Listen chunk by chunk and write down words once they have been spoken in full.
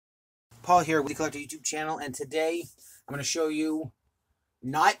Paul here with the Collector YouTube channel, and today I'm going to show you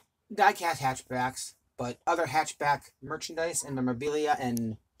not die-cast hatchbacks, but other hatchback merchandise and memorabilia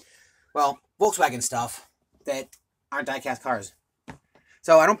and, well, Volkswagen stuff that aren't die-cast cars.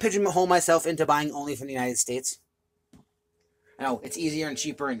 So I don't pigeonhole myself into buying only from the United States. I know it's easier and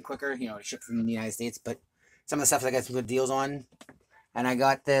cheaper and quicker, to ship from the United States, but some of the stuff I got some good deals on. And I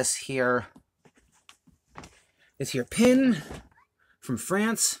got this here pin from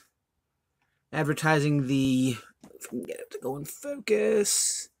France, advertising the, if we can get it to go in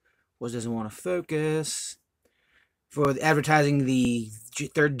focus, doesn't want to focus, for advertising the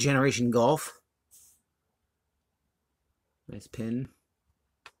third generation Golf. Nice pin.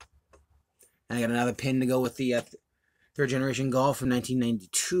 And I got another pin to go with the third generation Golf from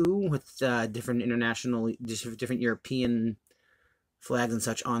 1992 with different international, different European flags and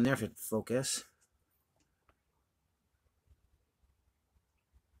such on there for focus.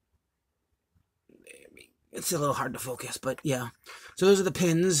 It's a little hard to focus, but yeah. So those are the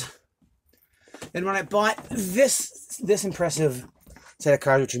pins. And when I bought this impressive set of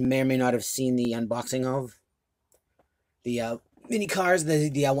cars, which you may or may not have seen the unboxing of, the mini cars, the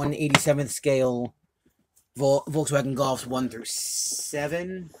 1/87th scale Volkswagen Golfs 1 through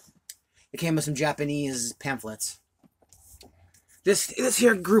 7, it came with some Japanese pamphlets. This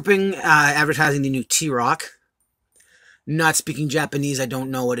here grouping advertising the new T-Roc. Not speaking Japanese, I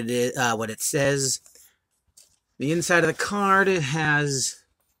don't know what it is, what it says. The inside of the card, it has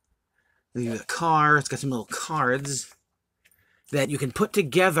the car. It's got some little cards that you can put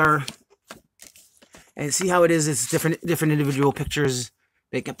together and see how it is. It's different individual pictures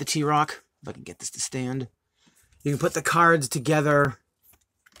make up the T-Roc. If I can get this to stand, you can put the cards together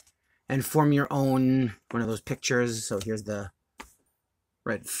and form your own one of those pictures. So here's the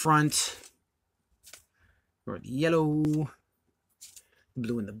red front, or the yellow,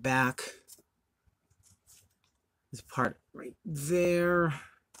 blue in the back. This part right there.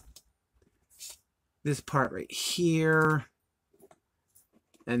 This part right here.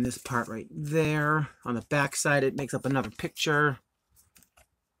 And this part right there. On the back side, it makes up another picture.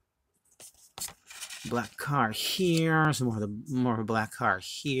 Black car here. Some more of a black car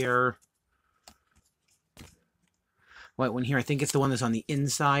here. White one here. I think it's the one that's on the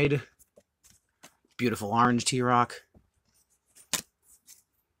inside. Beautiful orange T-Roc.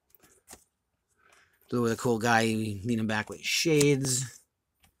 Blue with a cool guy leaning back with shades.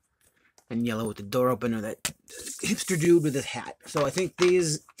 And yellow with the door open, or that hipster dude with his hat. So I think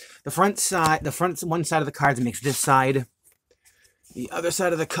the front one side of the cards makes this side. The other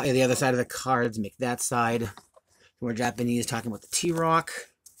side of the cards make that side. More Japanese, talking about the T-Roc.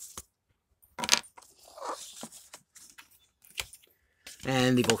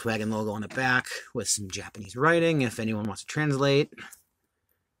 And the Volkswagen logo on the back with some Japanese writing, if anyone wants to translate.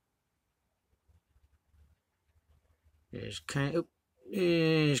 There's kind of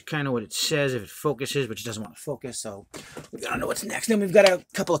what it says if it focuses, which it doesn't want to focus, so we gotta know what's next. Then we've got a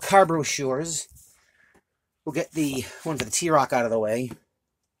couple of car brochures. We'll get the one for the T-Roc out of the way.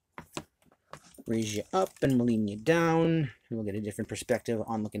 Raise you up and we'll lean you down, and we'll get a different perspective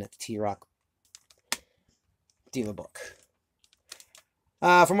on looking at the T-Roc dealer book.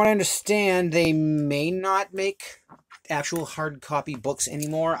 From what I understand, they may not make actual hard copy books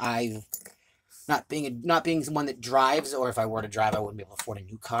anymore. Not being someone that drives, or if I were to drive, I wouldn't be able to afford a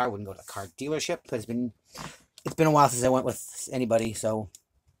new car. I wouldn't go to a car dealership. But it's been a while since I went with anybody. So,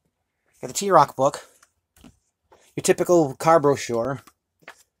 got the T-Roc book, your typical car brochure,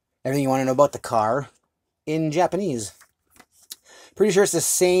 everything you want to know about the car in Japanese. Pretty sure it's the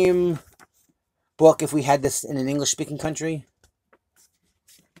same book if we had this in an English-speaking country.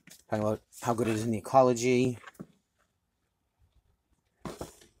 Talking about how good it is in the ecology.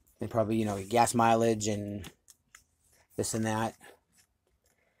 And probably, your gas mileage and this and that.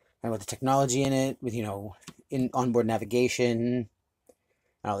 And with the technology in it, with, in onboard navigation,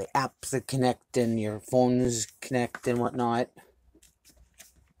 all the apps that connect and your phones connect and whatnot.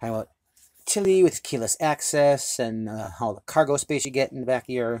 How about Tilly with keyless access and all the cargo space you get in the back of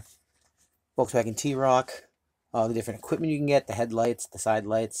your Volkswagen T-Roc. All the different equipment you can get, the headlights, the side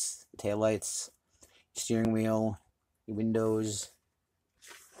lights, the tail lights, steering wheel, your windows.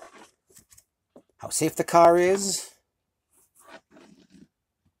 How safe the car is.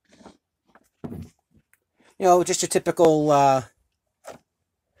 Just your typical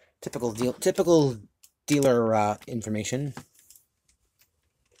dealer information.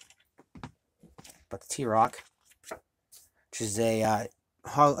 But the T-Roc, which is a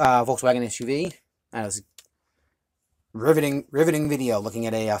Volkswagen SUV. That was riveting video looking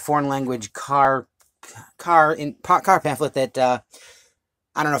at a foreign language car pamphlet that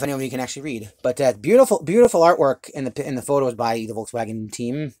I don't know if any of you can actually read, but beautiful, beautiful artwork in the photos by the Volkswagen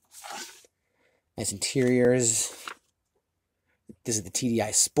team. Nice interiors. This is the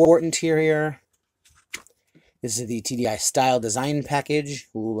TDI Sport interior. This is the TDI Style Design package.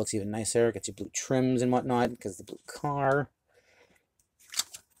 Ooh, looks even nicer. Gets your blue trims and whatnot because of the blue car.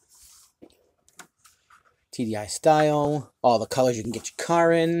 TDI Style. All the colors you can get your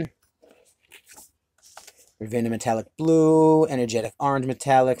car in. Ravenna Metallic Blue, Energetic Orange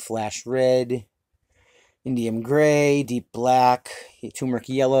Metallic, Flash Red, Indium Gray, Deep Black, Turmeric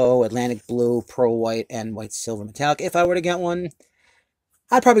Yellow, Atlantic Blue, Pearl White, and White Silver Metallic. If I were to get one,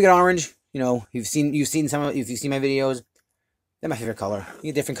 I'd probably get orange. You know, you've seen some of, if you've seen my videos, they're my favorite color.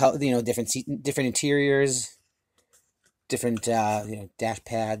 You get different color, you know, different interiors, different dash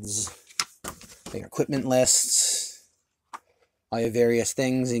pads, your equipment lists. All your various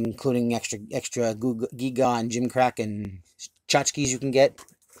things, including extra Giga and Gymcrack and tchotchkes you can get.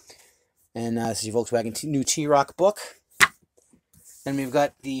 And this is your Volkswagen new T-Rock book. Then we've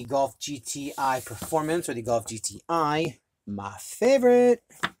got the Golf GTI Performance, or the Golf GTI, my favorite.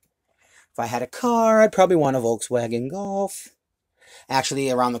 If I had a car, I'd probably want a Volkswagen Golf.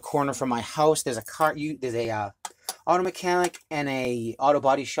 Actually, around the corner from my house, there's a auto mechanic and a auto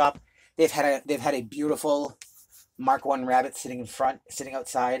body shop. They've had a beautiful Mark I Rabbit sitting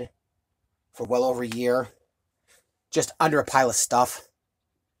outside for well over a year, just under a pile of stuff.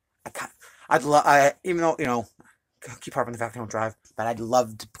 Even though, you know, keep harping the fact I don't drive, but I'd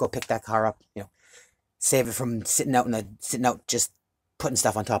love to go pick that car up, you know, save it from sitting out just putting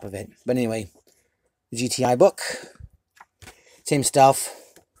stuff on top of it. But anyway, the GTI book, same stuff.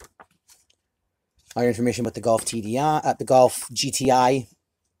 All your information about the Golf the Golf GTI.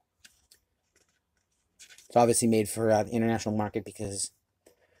 It's obviously made for the international market because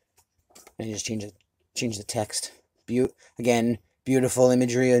I just change the text. Again, beautiful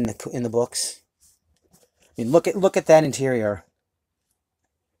imagery in the books. I mean, look at that interior.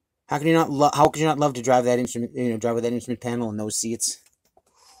 How could you not love to drive that instrument? You know, drive with that instrument panel and those seats.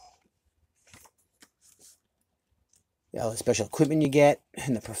 All the special equipment you get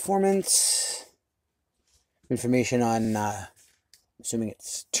and the performance information on, assuming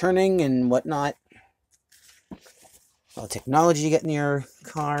it's turning and whatnot. All the technology you get in your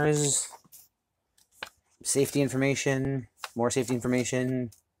cars, safety information, more safety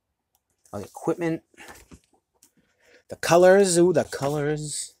information, all the equipment, the colors, the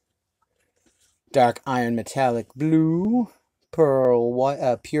colors, dark iron metallic blue, pearl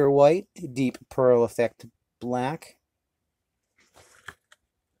white, pure white, deep pearl effect black.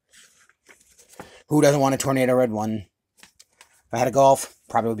 Who doesn't want a tornado red one? If I had a Golf,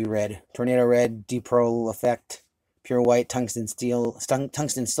 probably would be red. Tornado red, deep pearl effect, pure white, tungsten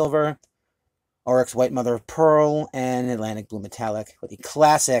silver, Oryx white mother of pearl, and Atlantic blue metallic with the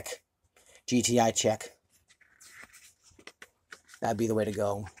classic GTI check. That'd be the way to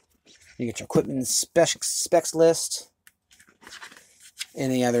go. You get your equipment specs list.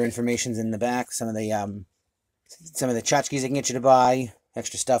 Any other information's in the back. Some of the tchotchkes they can get you to buy.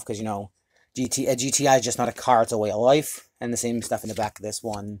 Extra stuff because, you know, a GTI is just not a car, it's a way of life. And the same stuff in the back of this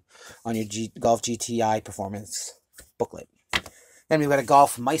one on your Golf GTI Performance booklet. Then we've got a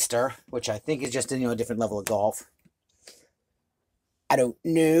Golf Meister, which I think is just a different level of golf. I don't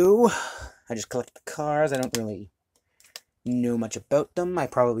know. I just collect the cars. I don't really know much about them. I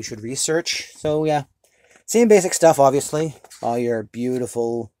probably should research. So yeah, same basic stuff, obviously. All your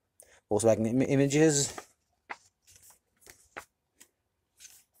beautiful Volkswagen images.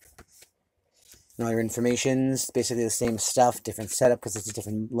 And all your information's basically the same stuff, different setup because it's a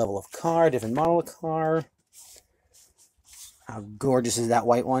different level of car, different model of car. How gorgeous is that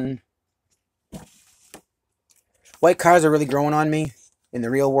white one? White cars are really growing on me in the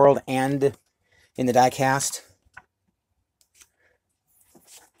real world and in the die-cast.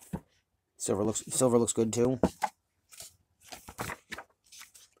 Silver looks good too.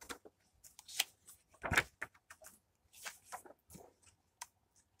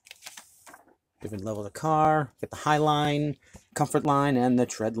 Different levels of car. Get the high line, comfort line, and the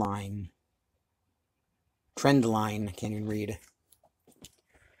tread line. Trend line. I can't even read.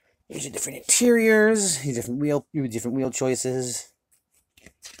 Here's your different interiors. Your different wheel choices.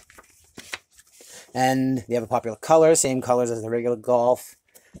 And they have a popular color, same colors as the regular Golf.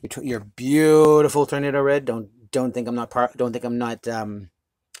 Your beautiful tornado red. Don't think I'm not partial to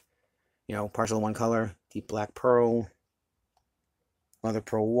one color. Deep black pearl, mother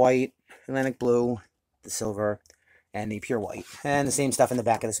pearl white, Atlantic blue, the silver, and the pure white. And the same stuff in the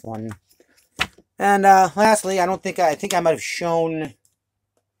back of this one. And lastly, I think I might have shown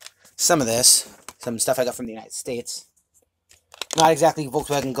some of this, some stuff I got from the United States. Not exactly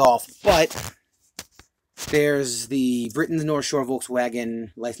Volkswagen Golf, but there's the Britain's North Shore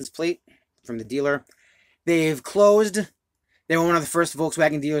Volkswagen license plate from the dealer. They've closed. They were one of the first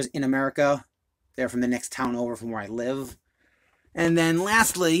Volkswagen dealers in America. They're from the next town over from where I live. And then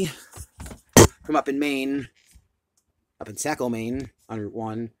lastly, from up in Maine, up in Saco, Maine, on Route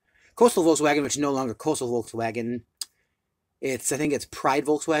 1, Coastal Volkswagen, which is no longer Coastal Volkswagen. I think it's Pride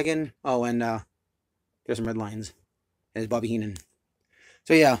Volkswagen. Oh, and there's some red lines. There's Bobby Heenan.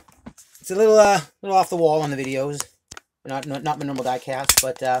 So yeah, it's a little off the wall on the videos. Not my normal diecast,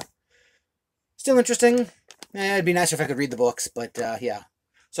 but still interesting. It'd be nicer if I could read the books, but yeah.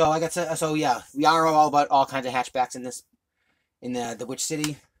 So yeah, we are all about all kinds of hatchbacks in this, in the Witch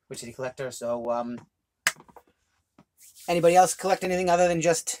City Collector. So anybody else collect anything other than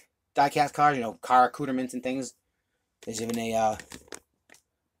just diecast cars? You know, car accoutrements and things. There's even a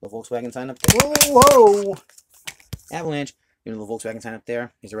Volkswagen sign up there. Whoa! Avalanche. Even a little Volkswagen sign up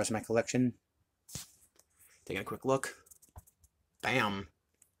there. Here's the rest of my collection. Taking a quick look. Bam.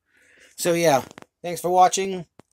 So yeah, thanks for watching.